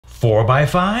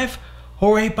4x5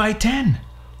 or 8x10?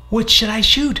 Which should I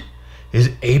shoot? Is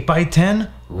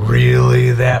 8x10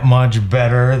 really that much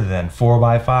better than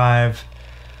 4x5?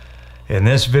 In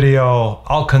this video,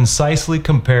 I'll concisely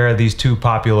compare these two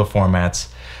popular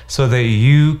formats so that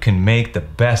you can make the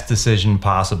best decision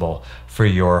possible for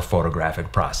your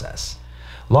photographic process.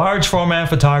 Large format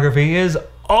photography is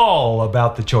all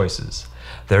about the choices.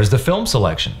 There's the film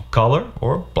selection, color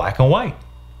or black and white,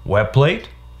 wet plate,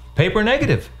 paper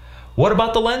negative. What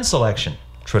about the lens selection?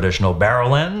 Traditional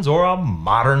barrel lens or a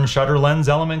modern shutter lens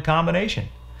element combination.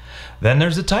 Then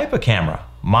there's the type of camera,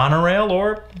 monorail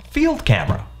or field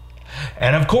camera.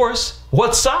 And of course,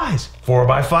 what size?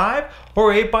 4x5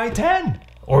 or 8x10?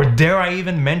 Or dare I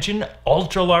even mention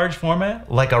ultra large format,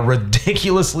 like a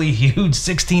ridiculously huge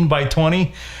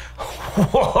 16x20?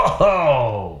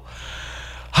 Whoa!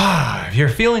 If you're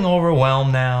feeling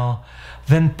overwhelmed now,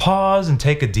 then pause and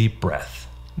take a deep breath.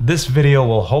 This video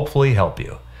will hopefully help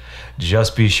you.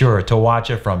 Just be sure to watch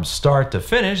it from start to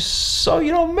finish so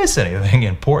you don't miss anything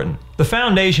important. The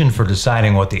foundation for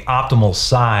deciding what the optimal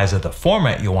size of the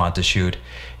format you want to shoot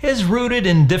is rooted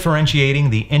in differentiating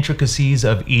the intricacies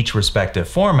of each respective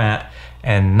format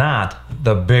and not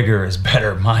the bigger is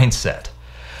better mindset.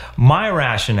 My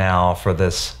rationale for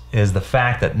this is the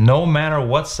fact that no matter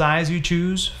what size you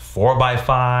choose,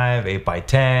 4x5,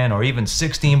 8x10, or even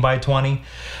 16x20,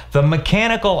 the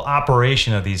mechanical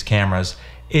operation of these cameras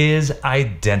is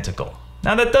identical.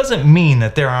 Now that doesn't mean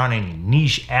that there aren't any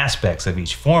niche aspects of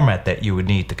each format that you would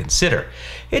need to consider.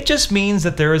 It just means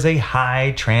that there is a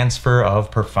high transfer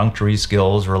of perfunctory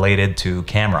skills related to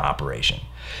camera operation.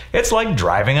 It's like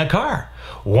driving a car.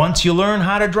 Once you learn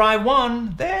how to drive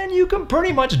one, then you can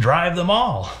pretty much drive them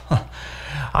all.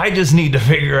 I just need to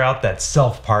figure out that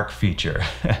self-park feature.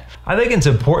 I think it's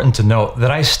important to note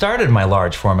that I started my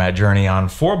large format journey on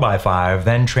 4x5,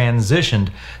 then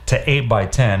transitioned to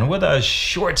 8x10 with a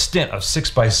short stint of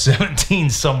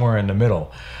 6x17 somewhere in the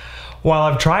middle. While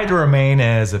I've tried to remain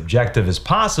as objective as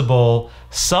possible,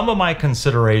 some of my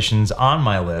considerations on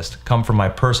my list come from my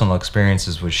personal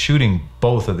experiences with shooting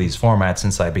both of these formats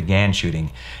since I began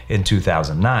shooting in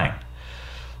 2009.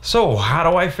 So how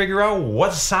do I figure out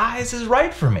what size is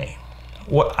right for me?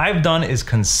 What I've done is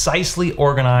concisely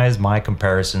organize my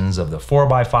comparisons of the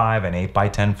 4x5 and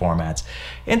 8x10 formats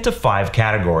into 5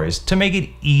 categories to make it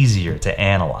easier to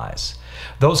analyze.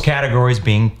 Those categories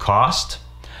being cost,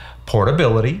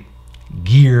 portability,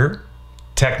 gear,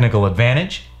 technical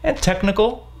advantage, and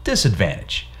technical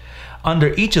disadvantage.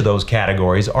 Under each of those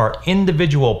categories are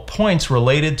individual points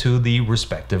related to the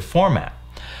respective format.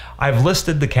 I've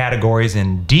listed the categories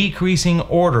in decreasing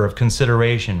order of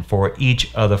consideration for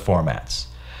each of the formats.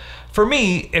 For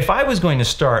me, if I was going to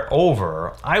start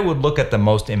over, I would look at the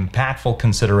most impactful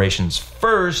considerations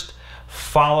first,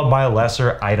 followed by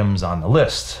lesser items on the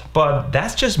list. But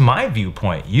that's just my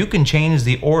viewpoint. You can change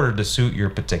the order to suit your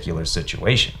particular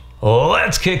situation.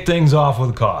 Let's kick things off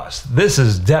with cost. This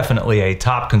is definitely a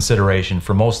top consideration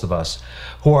for most of us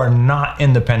who are not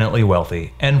independently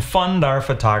wealthy and fund our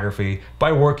photography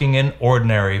by working an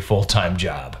ordinary full-time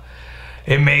job.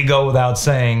 It may go without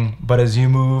saying, but as you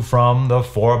move from the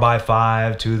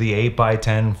 4x5 to the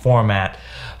 8x10 format,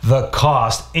 the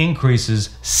cost increases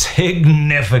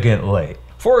significantly.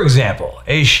 For example,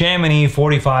 a Chamonix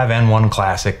 45N1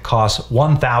 Classic costs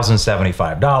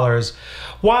 $1,075,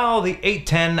 while the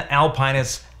 810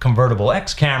 Alpinus Convertible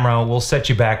X camera will set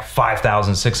you back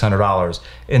 $5,600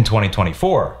 in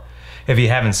 2024. If you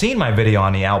haven't seen my video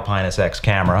on the Alpinus X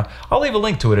camera, I'll leave a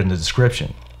link to it in the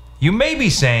description. You may be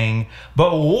saying,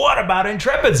 but what about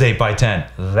Intrepid's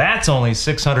 8x10? That's only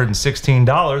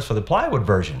 $616 for the plywood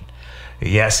version.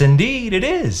 Yes, indeed, it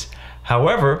is.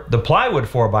 However, the plywood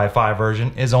 4x5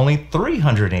 version is only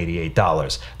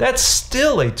 $388. That's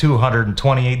still a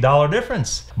 $228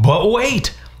 difference. But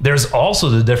wait, there's also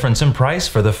the difference in price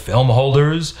for the film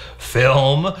holders,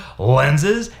 film,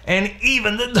 lenses, and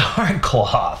even the dark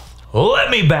cloth.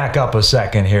 Let me back up a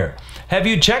second here. Have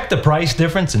you checked the price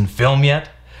difference in film yet?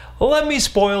 Let me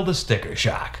spoil the sticker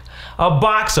shock. A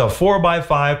box of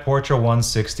 4x5 Portra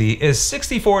 160 is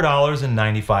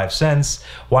 $64.95,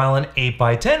 while an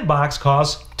 8x10 box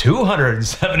costs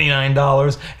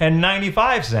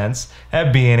 $279.95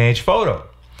 at B&H Photo.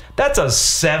 That's a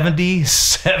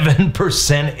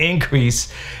 77%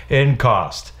 increase in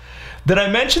cost. Did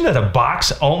I mention that a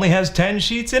box only has 10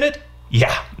 sheets in it?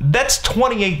 Yeah, that's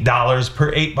 $28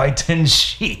 per 8x10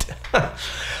 sheet.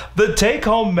 The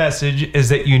take-home message is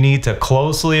that you need to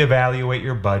closely evaluate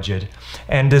your budget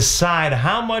and decide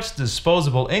how much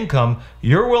disposable income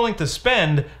you're willing to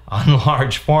spend on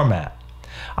large format.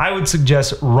 I would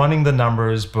suggest running the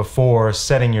numbers before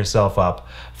setting yourself up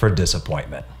for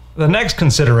disappointment. The next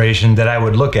consideration that I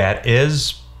would look at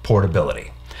is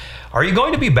portability. Are you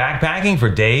going to be backpacking for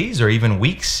days or even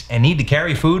weeks and need to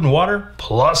carry food and water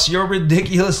plus your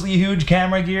ridiculously huge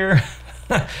camera gear?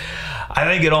 I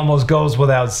think it almost goes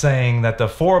without saying that the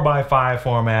 4x5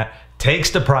 format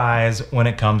takes the prize when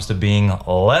it comes to being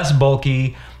less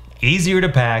bulky, easier to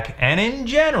pack, and in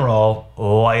general,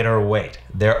 lighter weight.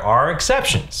 There are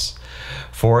exceptions.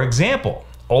 For example,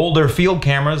 older field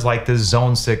cameras like this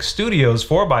Zone 6 Studios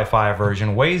 4x5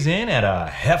 version weighs in at a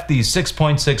hefty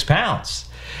 6.6 pounds.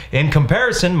 In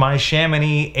comparison, my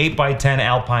Chamonix 8x10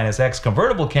 Alpinus X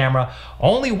convertible camera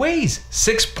only weighs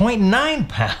 6.9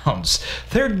 pounds.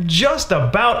 They're just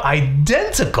about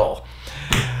identical.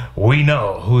 We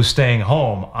know who's staying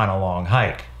home on a long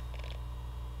hike.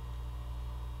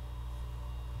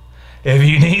 If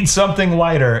you need something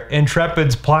lighter,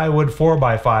 Intrepid's plywood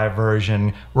 4x5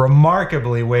 version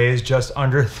remarkably weighs just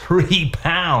under 3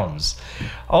 pounds.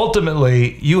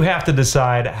 Ultimately, you have to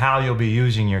decide how you'll be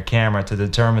using your camera to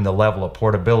determine the level of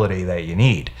portability that you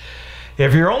need.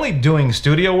 If you're only doing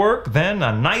studio work, then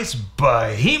a nice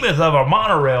behemoth of a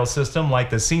monorail system like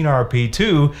the Canon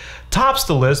R5C tops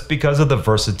the list because of the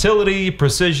versatility,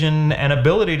 precision, and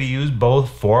ability to use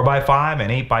both 4x5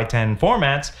 and 8x10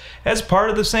 formats as part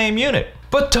of the same unit.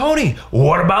 But Tony,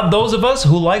 what about those of us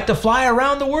who like to fly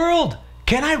around the world?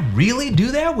 Can I really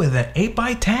do that with an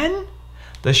 8x10?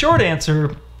 The short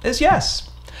answer is yes.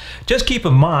 Just keep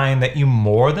in mind that you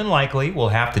more than likely will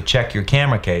have to check your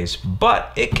camera case,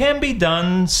 but it can be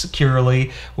done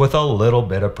securely with a little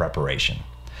bit of preparation.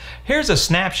 Here's a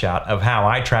snapshot of how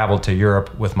I traveled to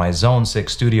Europe with my Zone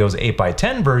 6 Studios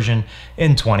 8x10 version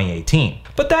in 2018.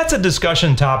 But that's a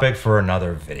discussion topic for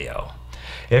another video.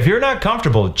 If you're not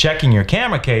comfortable checking your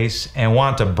camera case and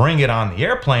want to bring it on the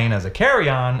airplane as a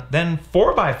carry-on, then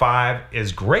 4x5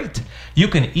 is great. You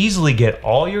can easily get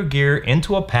all your gear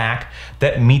into a pack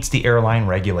that meets the airline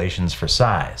regulations for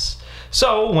size.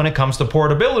 So when it comes to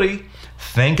portability,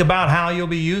 think about how you'll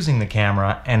be using the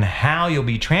camera and how you'll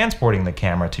be transporting the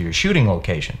camera to your shooting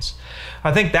locations.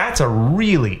 I think that's a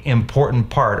really important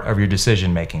part of your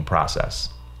decision-making process.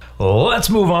 Let's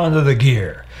move on to the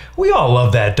gear. We all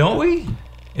love that, don't we?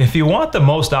 If you want the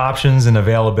most options and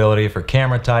availability for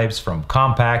camera types from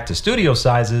compact to studio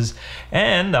sizes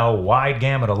and a wide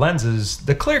gamut of lenses,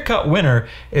 the clear-cut winner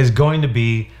is going to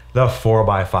be the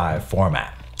 4x5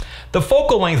 format. The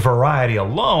focal length variety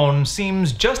alone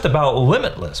seems just about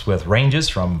limitless with ranges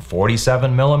from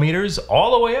 47mm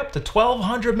all the way up to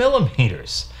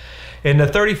 1200mm. In the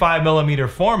 35mm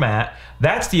format,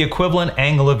 that's the equivalent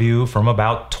angle of view from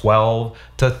about 12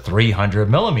 to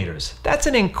 300mm. That's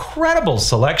an incredible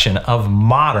selection of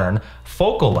modern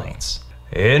focal lengths.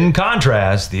 In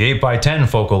contrast, the 8x10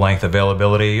 focal length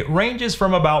availability ranges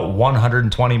from about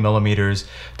 120mm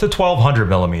to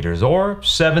 1200mm or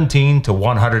 17 to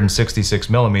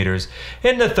 166mm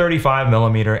in the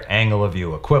 35mm angle of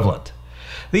view equivalent.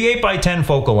 The 8x10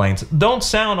 focal lengths don't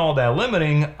sound all that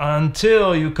limiting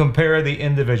until you compare the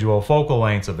individual focal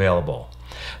lengths available.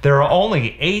 There are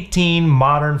only 18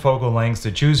 modern focal lengths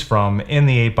to choose from in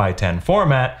the 8x10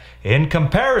 format in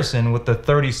comparison with the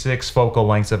 36 focal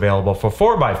lengths available for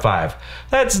 4x5.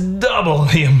 That's double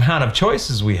the amount of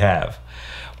choices we have.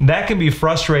 That can be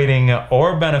frustrating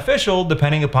or beneficial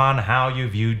depending upon how you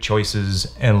view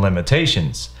choices and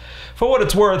limitations. For what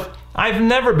it's worth, I've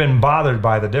never been bothered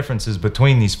by the differences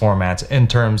between these formats in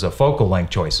terms of focal length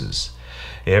choices.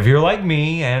 If you're like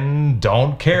me and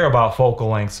don't care about focal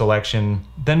length selection,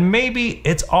 then maybe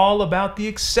it's all about the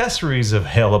accessories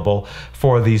available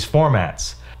for these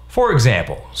formats. For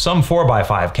example, some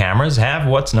 4x5 cameras have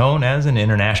what's known as an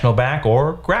international back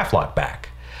or graph-lock back.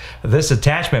 This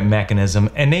attachment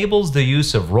mechanism enables the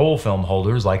use of roll film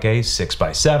holders like a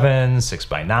 6x7,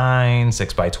 6x9,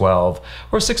 6x12,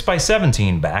 or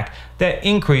 6x17 back that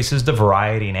increases the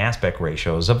variety and aspect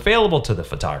ratios available to the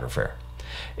photographer.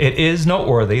 It is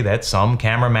noteworthy that some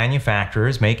camera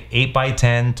manufacturers make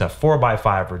 8x10 to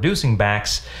 4x5 reducing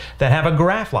backs that have a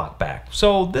graph lock back,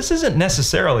 so this isn't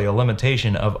necessarily a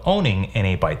limitation of owning an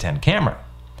 8x10 camera.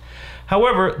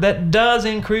 However, that does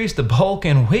increase the bulk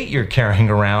and weight you're carrying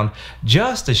around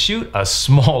just to shoot a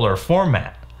smaller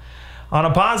format. On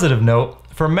a positive note,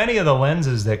 for many of the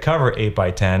lenses that cover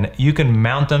 8x10, you can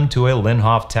mount them to a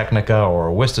Linhof Technica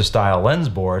or Vista style lens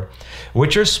board,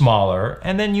 which are smaller,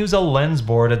 and then use a lens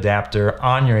board adapter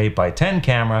on your 8x10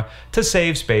 camera to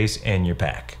save space in your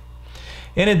pack.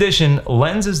 In addition,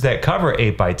 lenses that cover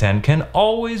 8x10 can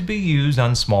always be used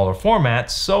on smaller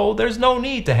formats, so there's no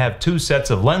need to have two sets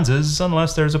of lenses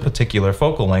unless there's a particular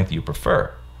focal length you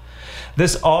prefer.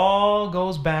 This all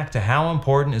goes back to how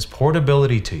important is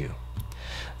portability to you.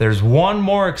 There's one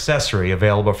more accessory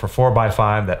available for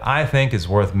 4x5 that I think is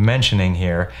worth mentioning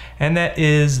here, and that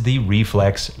is the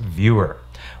reflex viewer.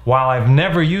 While I've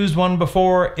never used one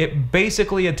before, it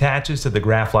basically attaches to the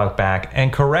Graphlok back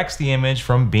and corrects the image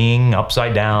from being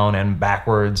upside down and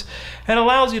backwards, and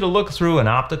allows you to look through an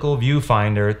optical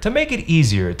viewfinder to make it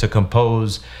easier to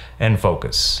compose and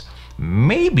focus.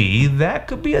 Maybe that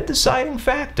could be a deciding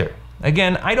factor.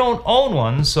 Again, I don't own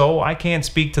one, so I can't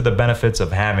speak to the benefits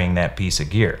of having that piece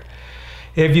of gear.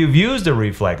 If you've used a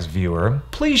reflex viewer,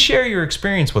 please share your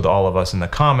experience with all of us in the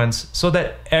comments so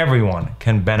that everyone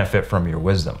can benefit from your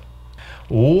wisdom.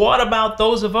 What about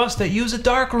those of us that use a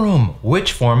darkroom?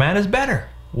 Which format is better?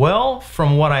 Well,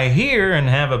 from what I hear and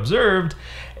have observed,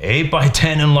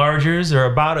 8x10 enlargers are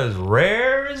about as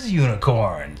rare as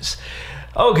unicorns.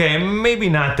 Okay, maybe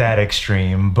not that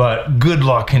extreme, but good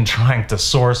luck in trying to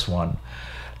source one.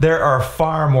 There are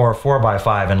far more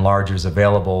 4x5 enlargers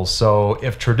available, so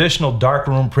if traditional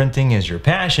darkroom printing is your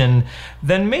passion,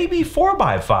 then maybe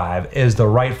 4x5 is the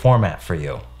right format for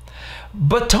you.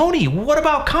 But Tony, what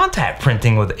about contact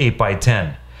printing with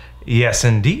 8x10? Yes,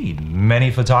 indeed.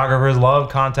 Many photographers love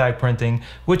contact printing,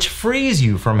 which frees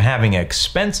you from having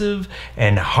expensive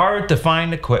and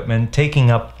hard-to-find equipment taking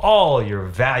up all your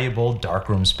valuable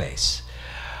darkroom space.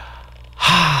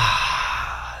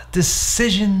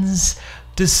 Decisions.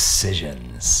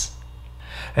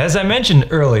 As I mentioned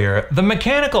earlier, the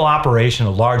mechanical operation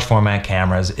of large format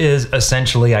cameras is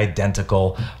essentially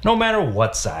identical no matter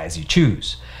what size you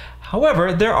choose.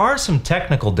 However, there are some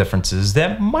technical differences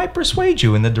that might persuade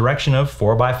you in the direction of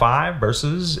 4x5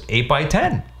 versus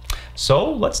 8x10. So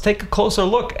let's take a closer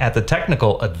look at the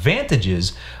technical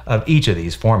advantages of each of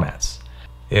these formats.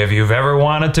 If you've ever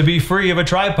wanted to be free of a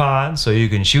tripod so you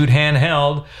can shoot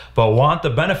handheld but want the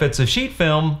benefits of sheet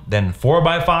film, then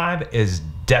 4x5 is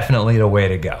definitely the way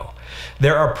to go.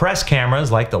 There are press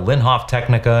cameras like the Linhof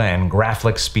Technica and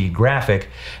Graflix Speed Graphic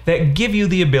that give you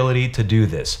the ability to do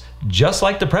this, just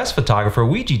like the press photographer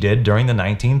Ouija did during the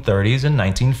 1930s and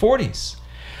 1940s.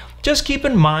 Just keep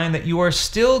in mind that you are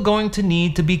still going to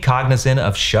need to be cognizant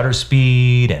of shutter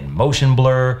speed and motion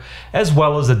blur, as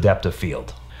well as the depth of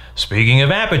field. Speaking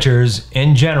of apertures,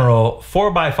 in general,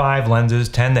 4x5 lenses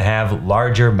tend to have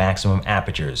larger maximum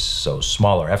apertures, so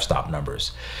smaller f-stop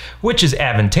numbers, which is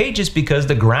advantageous because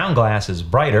the ground glass is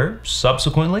brighter,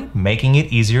 subsequently making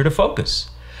it easier to focus.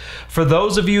 For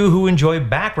those of you who enjoy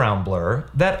background blur,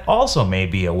 that also may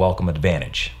be a welcome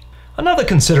advantage. Another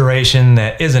consideration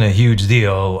that isn't a huge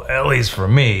deal, at least for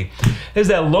me, is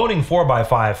that loading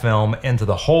 4x5 film into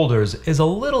the holders is a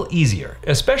little easier,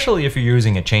 especially if you're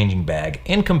using a changing bag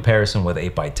in comparison with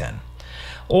 8x10.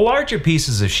 Larger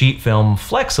pieces of sheet film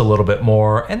flex a little bit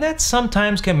more, and that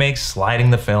sometimes can make sliding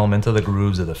the film into the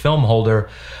grooves of the film holder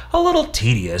a little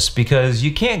tedious because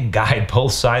you can't guide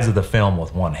both sides of the film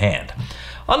with one hand.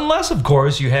 Unless, of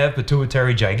course, you have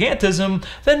pituitary gigantism,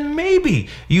 then maybe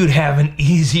you'd have an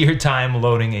easier time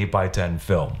loading 8x10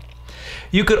 film.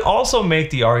 You could also make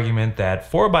the argument that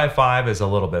 4x5 is a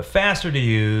little bit faster to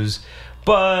use,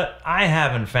 but I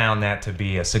haven't found that to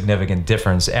be a significant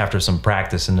difference after some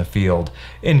practice in the field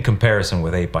in comparison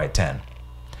with 8x10.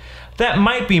 That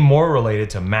might be more related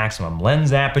to maximum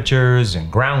lens apertures and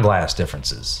ground glass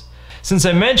differences. Since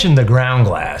I mentioned the ground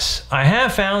glass, I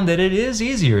have found that it is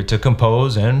easier to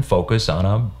compose and focus on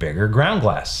a bigger ground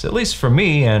glass, at least for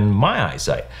me and my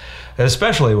eyesight,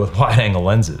 especially with wide-angle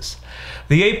lenses.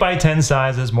 The 8x10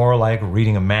 size is more like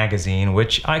reading a magazine,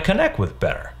 which I connect with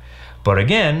better. But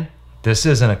again, this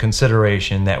isn't a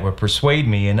consideration that would persuade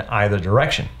me in either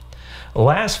direction.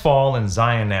 Last fall in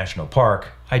Zion National Park,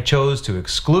 I chose to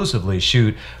exclusively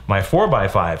shoot my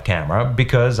 4x5 camera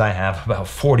because I have about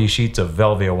 40 sheets of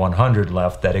Velvia 100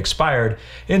 left that expired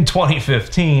in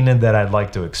 2015 and that I'd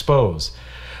like to expose.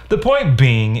 The point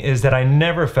being is that I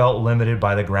never felt limited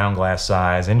by the ground glass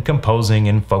size in composing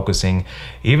and focusing,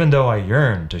 even though I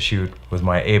yearned to shoot with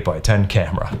my 8x10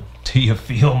 camera. Do you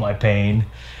feel my pain?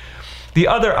 The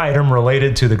other item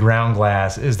related to the ground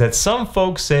glass is that some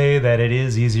folks say that it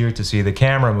is easier to see the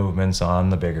camera movements on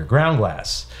the bigger ground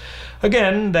glass.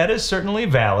 Again, that is certainly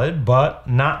valid, but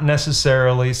not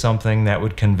necessarily something that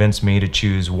would convince me to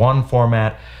choose one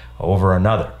format over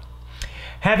another.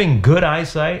 Having good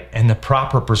eyesight and the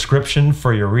proper prescription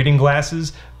for your reading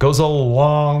glasses goes a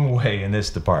long way in this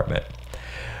department.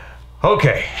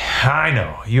 Okay, I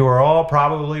know, you are all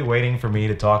probably waiting for me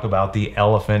to talk about the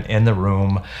elephant in the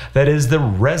room, that is the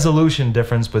resolution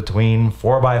difference between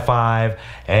 4x5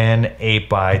 and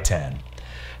 8x10.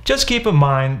 Just keep in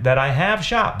mind that I have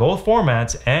shot both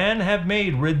formats and have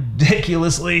made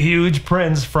ridiculously huge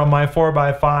prints from my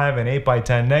 4x5 and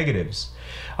 8x10 negatives.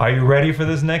 Are you ready for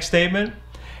this next statement?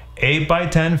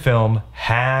 8x10 film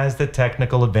has the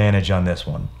technical advantage on this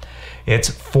one. It's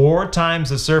 4 times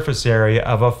the surface area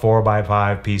of a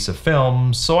 4x5 piece of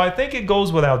film, so I think it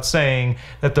goes without saying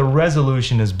that the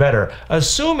resolution is better,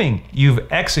 assuming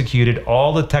you've executed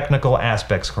all the technical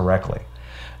aspects correctly.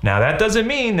 Now that doesn't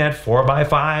mean that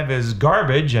 4x5 is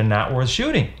garbage and not worth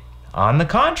shooting. On the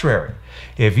contrary,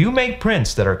 if you make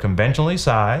prints that are conventionally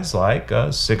sized, like a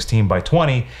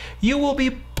 16x20, you will be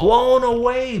blown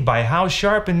away by how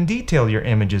sharp and detailed your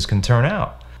images can turn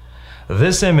out.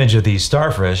 This image of these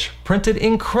starfish printed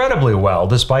incredibly well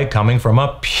despite coming from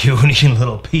a puny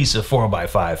little piece of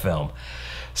 4x5 film.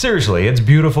 Seriously, it's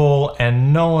beautiful,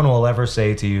 and no one will ever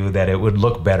say to you that it would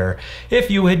look better if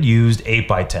you had used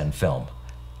 8x10 film.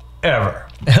 Ever.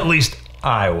 At least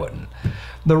I wouldn't.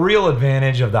 The real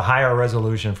advantage of the higher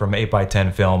resolution from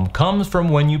 8x10 film comes from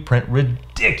when you print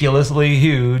ridiculously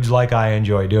huge like I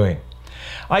enjoy doing.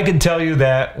 I can tell you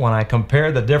that when I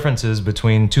compare the differences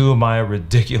between two of my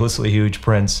ridiculously huge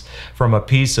prints from a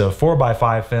piece of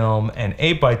 4x5 film and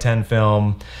 8x10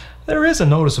 film, there is a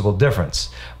noticeable difference.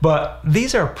 But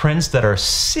these are prints that are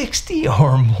 60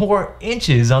 or more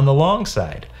inches on the long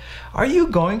side. Are you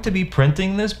going to be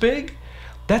printing this big?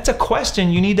 That's a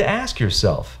question you need to ask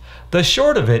yourself. The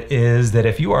short of it is that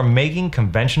if you are making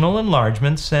conventional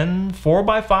enlargements, then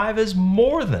 4x5 is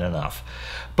more than enough.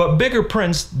 But bigger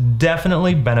prints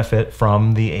definitely benefit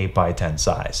from the 8x10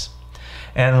 size.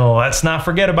 And let's not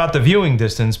forget about the viewing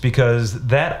distance, because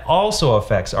that also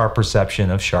affects our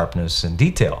perception of sharpness and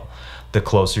detail. The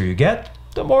closer you get,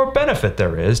 the more benefit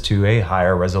there is to a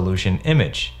higher resolution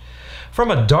image. From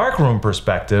a darkroom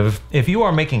perspective, if you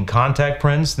are making contact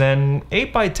prints, then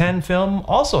 8x10 film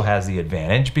also has the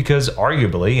advantage, because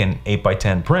arguably an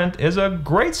 8x10 print is a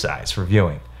great size for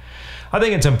viewing. I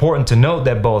think it's important to note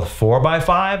that both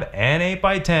 4x5 and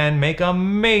 8x10 make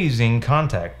amazing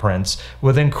contact prints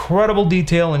with incredible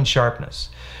detail and sharpness.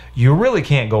 You really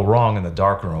can't go wrong in the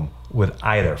darkroom with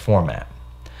either format.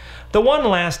 The one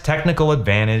last technical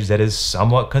advantage that is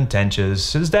somewhat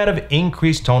contentious is that of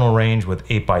increased tonal range with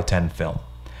 8x10 film.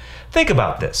 Think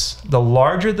about this. The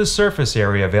larger the surface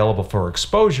area available for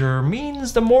exposure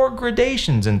means the more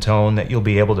gradations in tone that you'll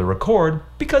be able to record,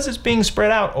 because it's being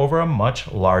spread out over a much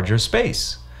larger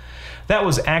space. That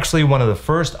was actually one of the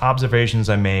first observations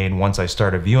I made once I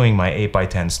started viewing my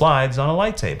 8x10 slides on a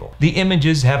light table. The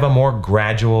images have a more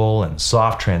gradual and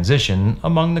soft transition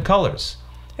among the colors.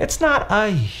 It's not a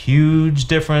huge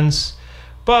difference,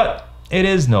 but it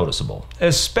is noticeable,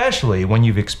 especially when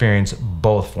you've experienced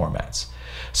both formats.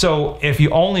 So if you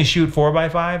only shoot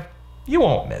 4x5, you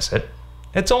won't miss it.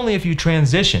 It's only if you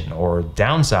transition or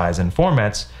downsize in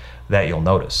formats that you'll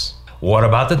notice. What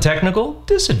about the technical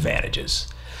disadvantages?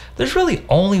 There's really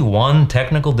only one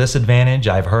technical disadvantage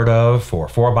I've heard of for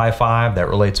 4x5 that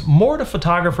relates more to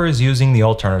photographers using the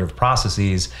alternative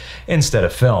processes instead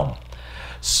of film.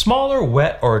 Smaller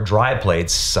wet or dry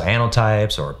plates,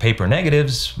 cyanotypes, or paper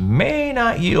negatives may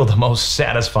not yield the most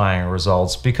satisfying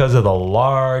results because of the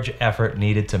large effort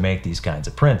needed to make these kinds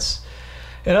of prints.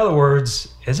 In other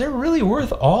words, is it really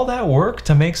worth all that work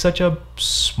to make such a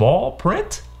small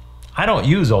print? I don't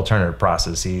use alternative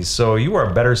processes, so you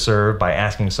are better served by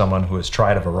asking someone who has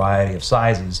tried a variety of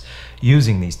sizes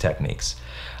using these techniques.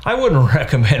 I wouldn't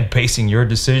recommend basing your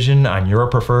decision on your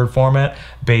preferred format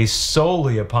based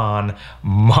solely upon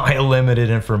my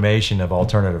limited information of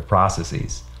alternative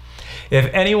processes.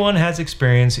 If anyone has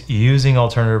experience using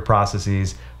alternative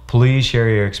processes, please share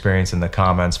your experience in the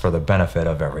comments for the benefit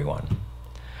of everyone.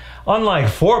 Unlike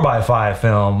 4x5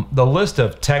 film, the list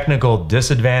of technical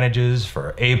disadvantages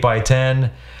for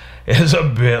 8x10 is a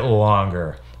bit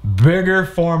longer. Bigger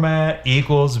format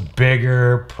equals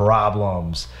bigger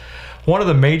problems. One of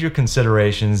the major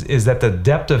considerations is that the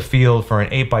depth of field for an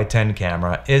 8x10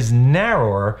 camera is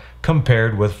narrower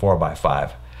compared with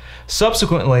 4x5.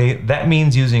 Subsequently, that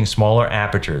means using smaller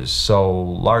apertures, so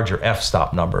larger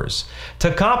f-stop numbers,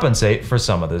 to compensate for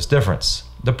some of this difference.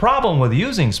 The problem with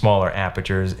using smaller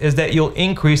apertures is that you'll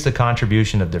increase the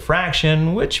contribution of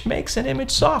diffraction, which makes an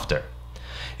image softer.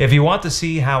 If you want to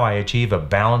see how I achieve a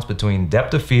balance between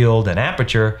depth of field and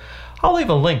aperture, I'll leave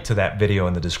a link to that video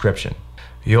in the description.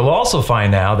 You'll also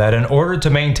find out that in order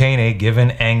to maintain a given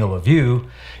angle of view,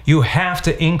 you have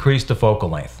to increase the focal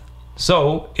length.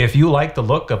 So if you like the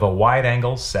look of a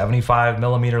wide-angle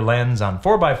 75mm lens on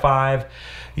 4x5,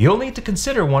 you'll need to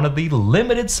consider one of the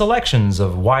limited selections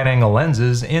of wide-angle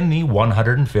lenses in the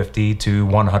 150 to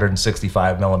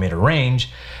 165mm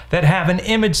range that have an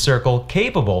image circle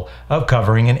capable of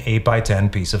covering an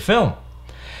 8x10 piece of film.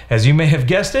 As you may have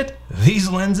guessed it, these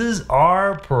lenses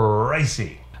are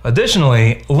pricey.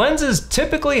 Additionally, lenses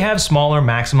typically have smaller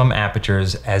maximum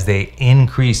apertures as they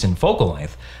increase in focal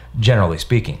length, generally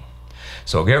speaking.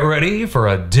 So get ready for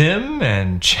a dim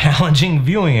and challenging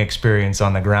viewing experience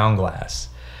on the ground glass.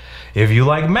 If you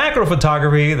like macro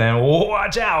photography, then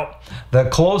watch out! The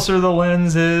closer the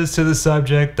lens is to the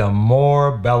subject, the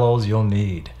more bellows you'll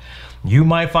need. You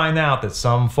might find out that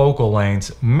some focal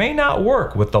lengths may not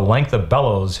work with the length of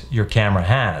bellows your camera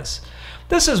has.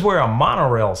 This is where a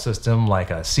monorail system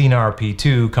like a Canon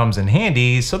R5C comes in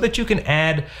handy so that you can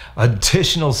add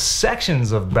additional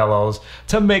sections of bellows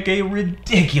to make a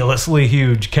ridiculously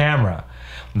huge camera.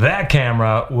 That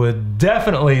camera would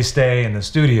definitely stay in the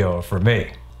studio for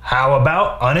me. How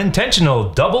about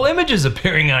unintentional double images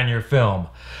appearing on your film?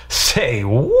 Say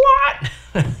what?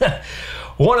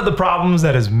 One of the problems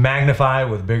that is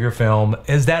magnified with bigger film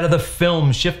is that of the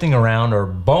film shifting around or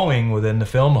bowing within the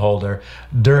film holder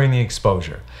during the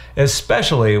exposure,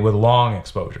 especially with long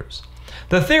exposures.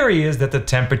 The theory is that the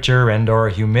temperature and/or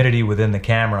humidity within the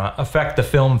camera affect the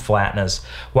film flatness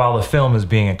while the film is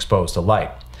being exposed to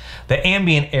light. The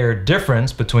ambient air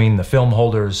difference between the film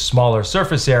holder's smaller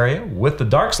surface area with the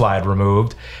dark slide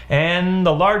removed and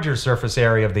the larger surface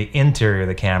area of the interior of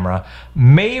the camera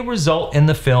may result in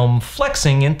the film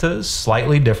flexing into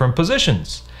slightly different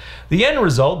positions. The end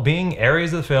result being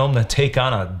areas of the film that take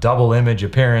on a double image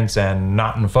appearance and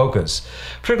not in focus,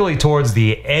 particularly towards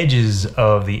the edges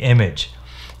of the image.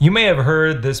 You may have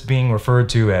heard this being referred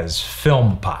to as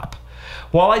film pop.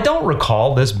 While I don't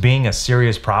recall this being a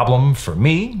serious problem for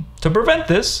me, to prevent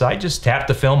this, I just tap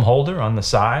the film holder on the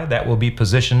side that will be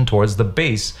positioned towards the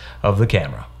base of the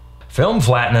camera. Film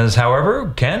flatness,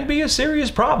 however, can be a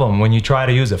serious problem when you try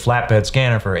to use a flatbed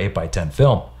scanner for 8x10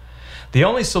 film. The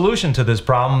only solution to this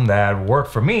problem that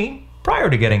worked for me prior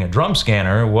to getting a drum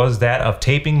scanner was that of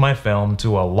taping my film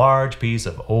to a large piece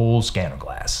of old scanner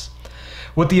glass.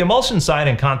 With the emulsion side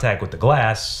in contact with the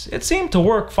glass, it seemed to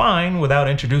work fine without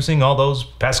introducing all those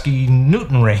pesky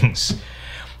Newton rings.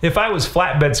 If I was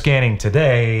flatbed scanning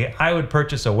today, I would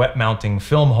purchase a wet mounting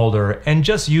film holder and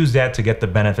just use that to get the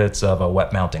benefits of a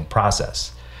wet mounting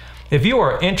process. If you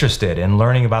are interested in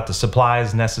learning about the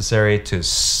supplies necessary to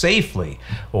safely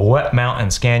wet mount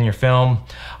and scan your film,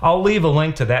 I'll leave a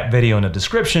link to that video in the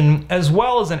description, as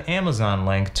well as an Amazon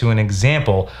link to an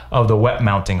example of the wet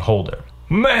mounting holder.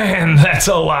 Man, that's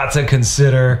a lot to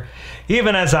consider.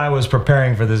 Even as I was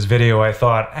preparing for this video, I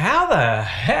thought, how the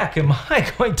heck am I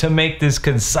going to make this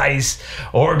concise,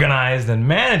 organized, and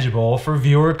manageable for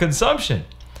viewer consumption?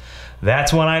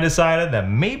 That's when I decided that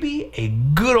maybe a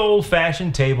good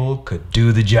old-fashioned table could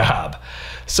do the job.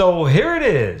 So here it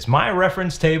is, my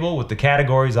reference table with the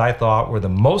categories I thought were the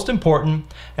most important,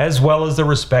 as well as the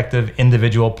respective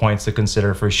individual points to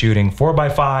consider for shooting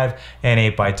 4x5 and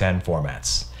 8x10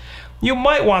 formats. You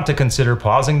might want to consider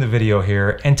pausing the video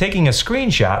here and taking a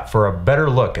screenshot for a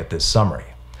better look at this summary.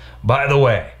 By the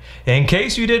way, in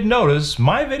case you didn't notice,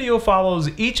 my video follows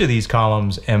each of these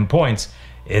columns and points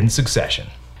in succession.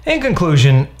 In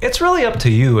conclusion, it's really up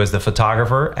to you as the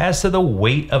photographer as to the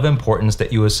weight of importance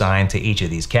that you assign to each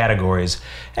of these categories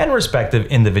and respective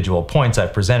individual points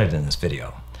I've presented in this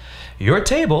video. Your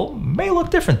table may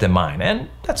look different than mine, and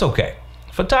that's okay.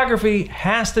 Photography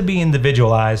has to be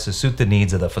individualized to suit the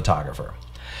needs of the photographer.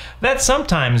 That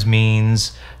sometimes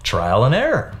means trial and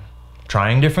error,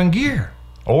 trying different gear,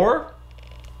 or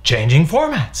changing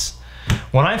formats.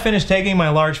 When I finished taking my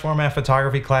large format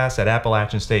photography class at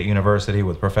Appalachian State University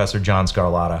with Professor John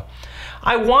Scarlatta,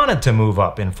 I wanted to move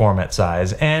up in format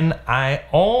size, and I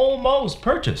almost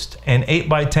purchased an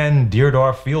 8x10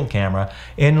 Deardorff field camera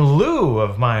in lieu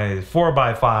of my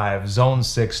 4x5 Zone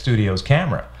 6 Studios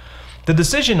camera. The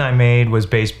decision I made was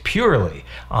based purely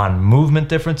on movement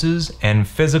differences and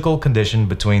physical condition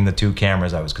between the two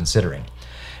cameras I was considering.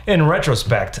 In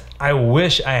retrospect, I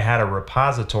wish I had a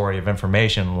repository of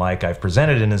information like I've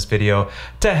presented in this video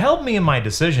to help me in my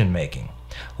decision making.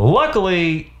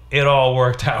 Luckily, it all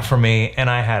worked out for me, and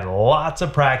I had lots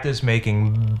of practice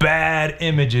making bad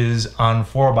images on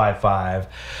 4x5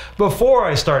 before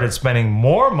I started spending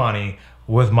more money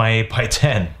with my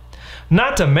 8x10.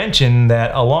 Not to mention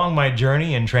that along my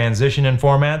journey and transition in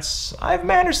formats, I've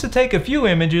managed to take a few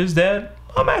images that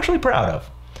I'm actually proud of.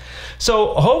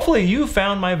 So hopefully you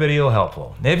found my video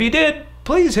helpful. If you did,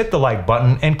 please hit the like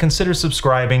button and consider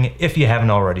subscribing if you haven't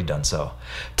already done so.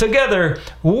 Together,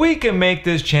 we can make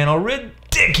this channel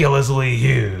ridiculously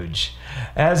huge.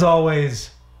 As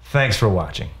always, thanks for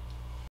watching.